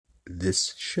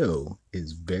this show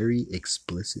is very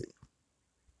explicit.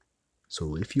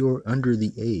 So if you're under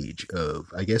the age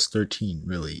of, I guess 13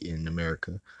 really in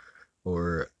America,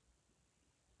 or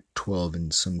 12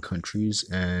 in some countries,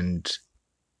 and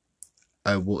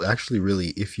I will actually really,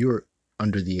 if you're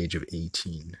under the age of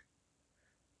 18,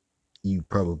 you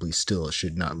probably still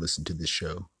should not listen to this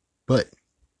show. But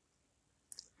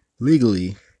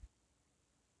legally,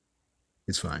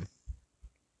 it's fine.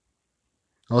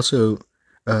 Also,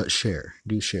 do share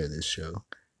this show,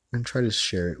 and try to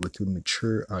share it with a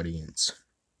mature audience.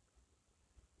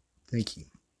 Thank you.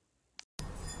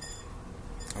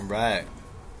 Alright.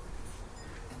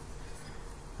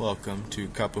 Welcome to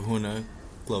Kapahuna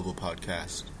Global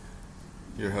Podcast.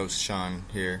 Your host Sean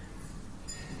here.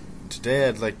 Today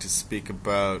I'd like to speak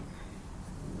about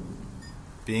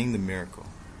being the miracle.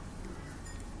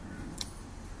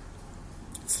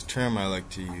 It's a term I like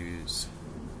to use.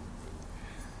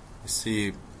 You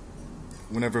see,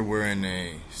 whenever we're in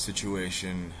a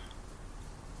situation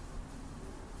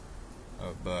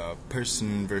of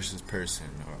person versus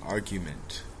person, or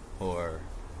argument, or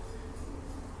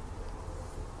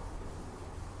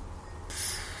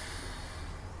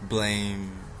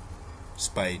blame,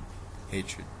 spite,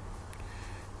 hatred,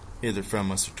 either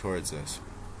from us or towards us,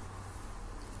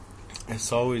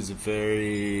 it's always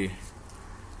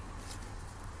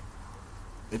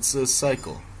it's a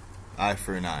cycle, eye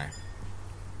for an eye,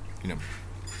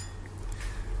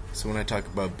 So when I talk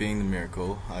about being the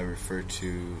miracle, I refer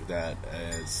to that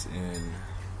as in,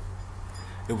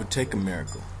 it would take a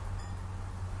miracle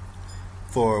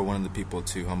for one of the people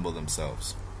to humble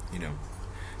themselves.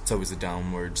 It's always a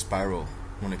downward spiral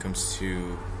when it comes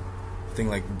to a thing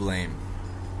like blame,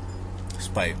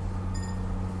 spite,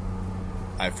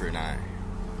 eye for an eye.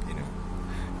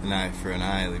 An eye for an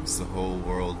eye leaves the whole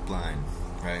world blind,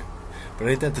 right? But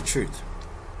ain't that the truth?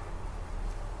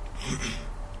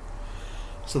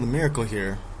 So the miracle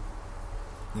here,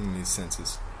 in these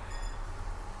senses,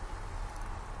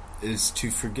 is to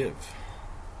forgive,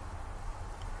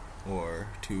 or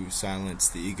to silence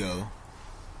the ego,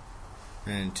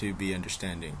 and to be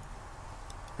understanding.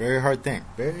 Very hard thing.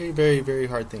 Very, very, very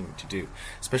hard thing to do,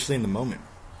 especially in the moment.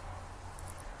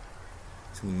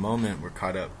 So in the moment, we're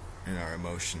caught up in our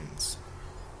emotions,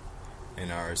 in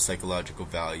our psychological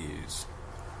values,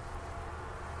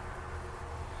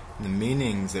 the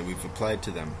meanings that we've applied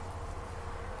to them.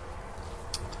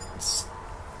 It's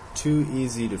too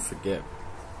easy to forget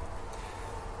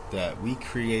that we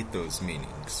create those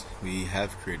meanings. We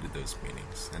have created those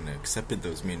meanings and accepted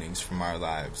those meanings from our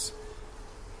lives.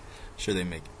 Sure, they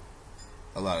make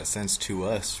a lot of sense to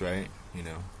us, right?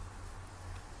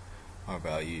 Our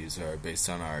values are based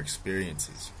on our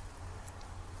experiences.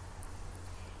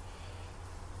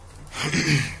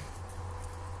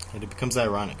 And it becomes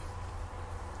ironic,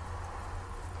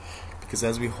 because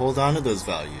as we hold on to those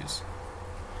values,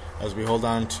 as we hold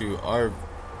on to our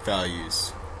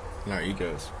values and our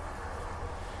egos,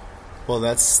 well,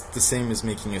 that's the same as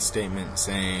making a statement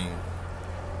saying,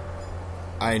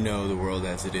 I know the world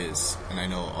as it is, and I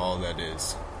know all that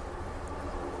is.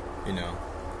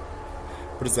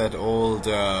 What is that old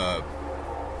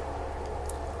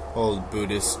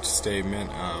Buddhist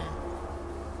statement?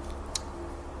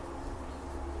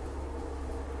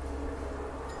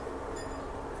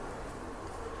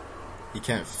 You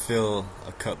can't fill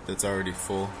a cup that's already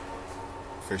full.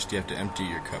 First you have to empty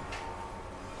your cup.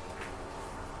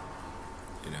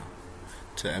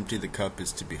 To empty the cup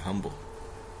is to be humble.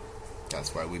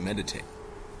 That's why we meditate.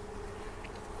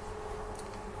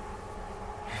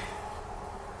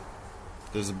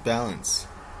 There's a balance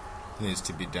that needs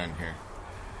to be done here.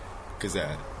 Because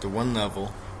at the one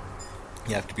level,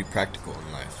 you have to be practical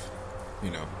in life. You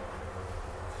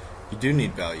do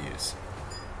need values.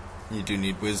 You do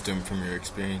need wisdom from your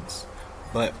experience.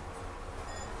 But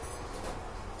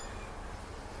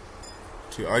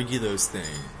to argue those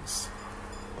things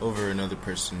over another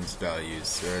person's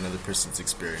values or another person's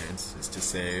experience is to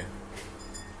say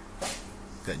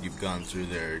that you've gone through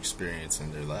their experience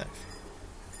in their life,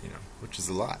 which is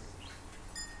a lot.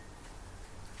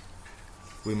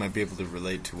 We might be able to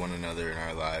relate to one another in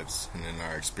our lives and in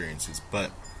our experiences,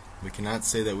 but we cannot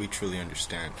say that we truly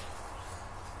understand.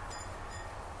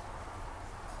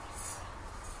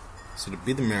 So to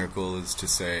be the miracle is to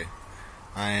say,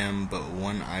 I am but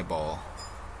one eyeball,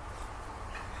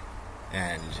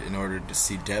 and in order to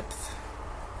see depth,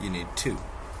 you need two.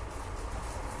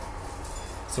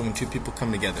 So when two people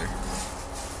come together,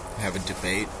 have a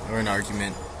debate or an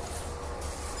argument,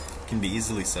 it can be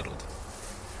easily settled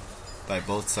by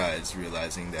both sides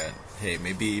realizing that, hey,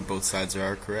 maybe both sides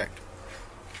are correct.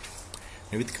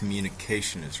 Maybe the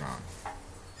communication is wrong.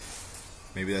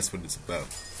 Maybe that's what it's about,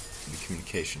 the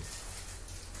communication.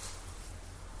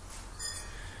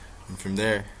 And from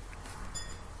there,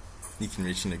 you can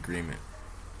reach an agreement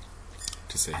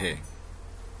to say, hey,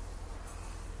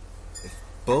 if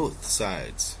both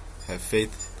sides have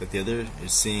faith that the other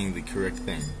is seeing the correct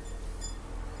thing,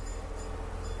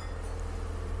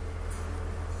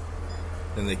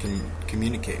 then they can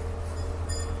communicate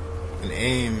and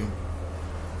aim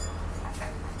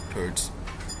towards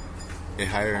a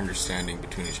higher understanding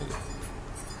between each other.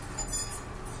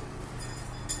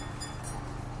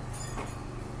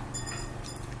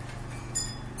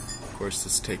 Of course,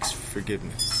 this takes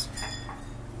forgiveness,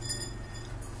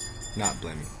 not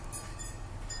blaming.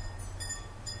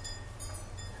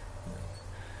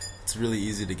 It's really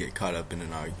easy to get caught up in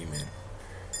an argument,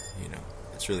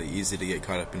 It's really easy to get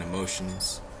caught up in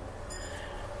emotions,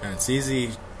 and it's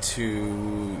easy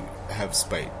to have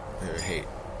spite or hate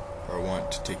or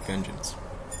want to take vengeance.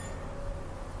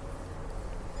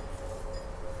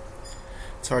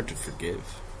 It's hard to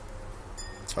forgive.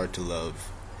 It's hard to love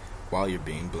while you're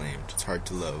being blamed. It's hard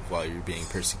to love while you're being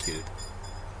persecuted.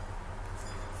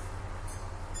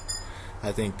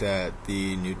 I think that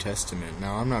the New Testament,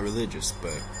 now I'm not religious,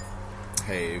 but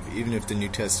hey, even if the New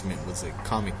Testament was a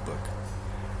comic book,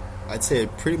 I'd say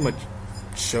it pretty much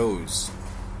shows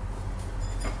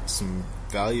some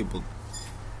valuable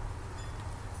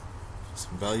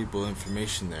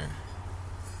information there.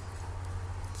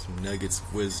 Some nuggets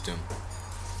of wisdom.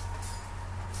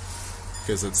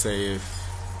 Because let's say if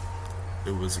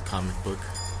it was a comic book,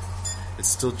 it's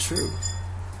still true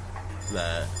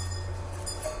that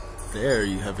there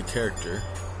you have a character,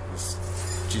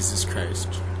 Jesus Christ,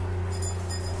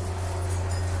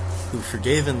 who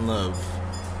forgave and loved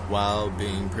while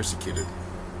being persecuted.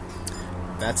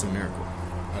 That's a miracle.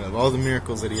 Out of all the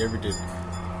miracles that he ever did,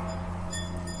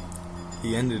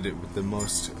 he ended it with the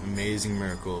most amazing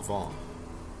miracle of all.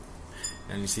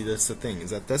 And you see, that's the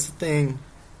thing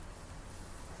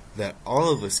that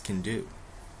all of us can do.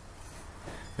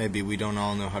 Maybe we don't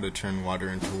all know how to turn water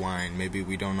into wine. Maybe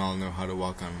we don't all know how to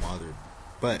walk on water.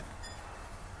 But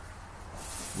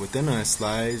within us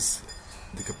lies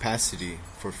the capacity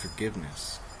for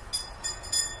forgiveness.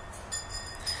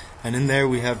 And in there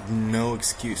we have no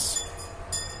excuse.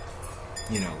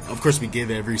 Of course we give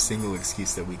every single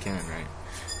excuse that we can, right?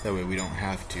 That way we don't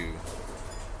have to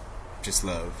just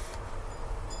love.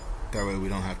 That way we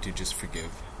don't have to just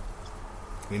forgive.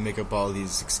 We make up all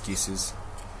these excuses.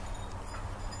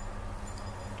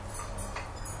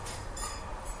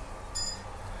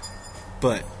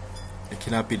 But it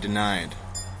cannot be denied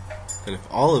that if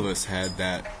all of us had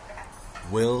that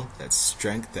will, that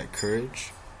strength, that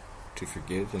courage to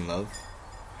forgive and love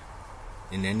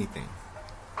in anything,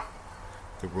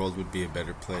 the world would be a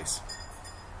better place.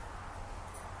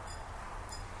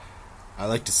 I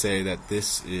like to say that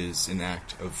this is an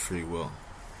act of free will.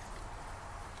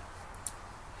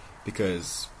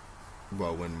 Because,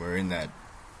 when we're in that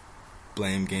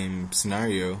blame game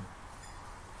scenario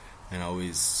and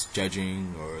always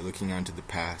judging or looking onto the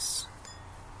past,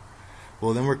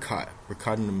 then we're caught. We're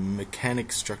caught in a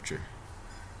mechanic structure.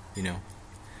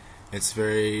 It's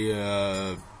very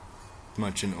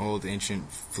much an old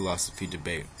ancient philosophy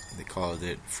debate. They called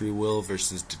it free will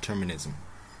versus determinism.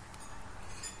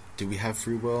 Do we have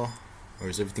free will, or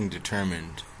is everything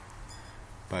determined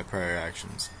by prior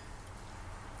actions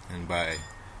and by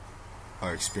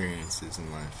our experiences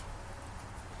in life?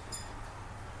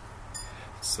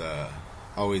 It's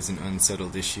always an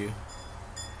unsettled issue.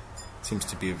 It seems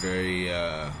to be a very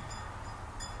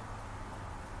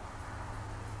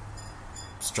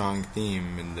strong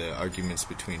theme in the arguments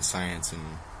between science and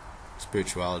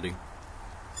spirituality.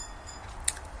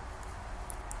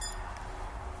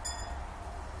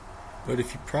 But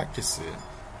if you practice it,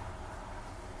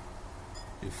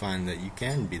 you'll find that you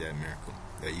can be that miracle,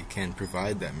 that you can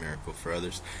provide that miracle for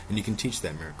others, and you can teach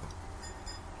that miracle.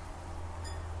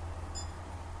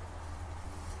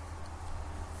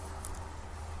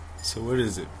 So what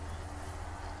is it?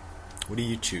 What do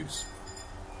you choose?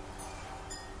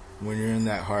 When you're in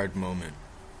that hard moment,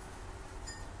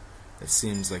 that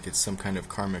seems like it's some kind of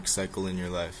karmic cycle in your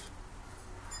life,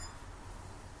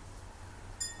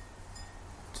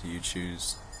 do you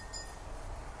choose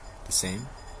the same?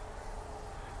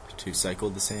 To cycle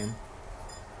the same?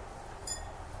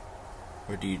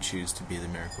 Or do you choose to be the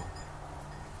miracle?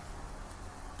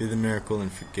 Be the miracle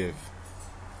and forgive.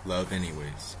 Love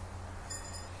anyways.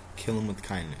 Kill him with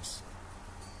kindness,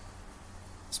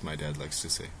 as my dad likes to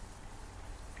say.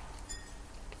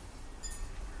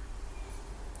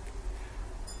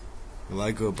 Well,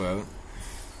 I go about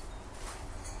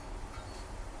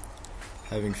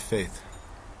having faith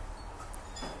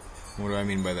What do I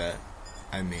mean by that?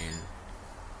 I mean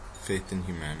faith in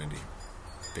humanity,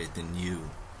 faith in you,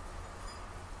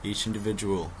 each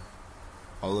individual,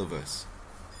 all of us,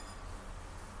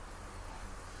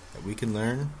 that we can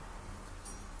learn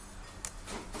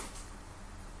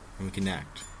and we can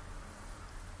act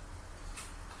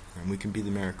and we can be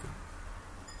the miracle.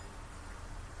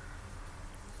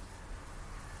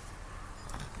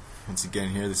 Once again,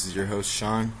 here, this is your host,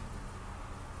 Sean.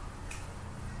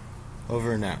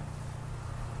 Over and out.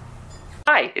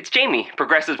 Hi, it's Jamie,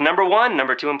 Progressive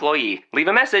number 2 employee. Leave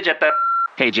a message at the...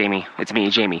 Hey, Jamie, it's me,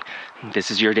 Jamie.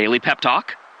 This is your daily pep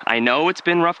talk. I know it's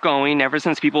been rough going ever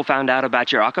since people found out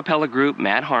about your a cappella group,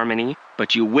 Mad Harmony,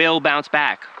 but you will bounce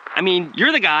back. I mean,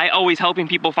 you're the guy always helping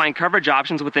people find coverage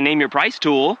options with the Name Your Price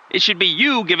tool. It should be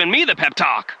you giving me the pep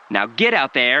talk. Now get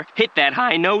out there, hit that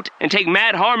high note, and take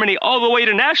Mad Harmony all the way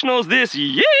to nationals this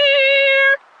year!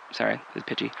 Sorry, it's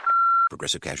pitchy.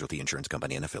 Progressive Casualty Insurance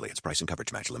Company and Affiliates. Price and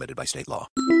coverage match limited by state law.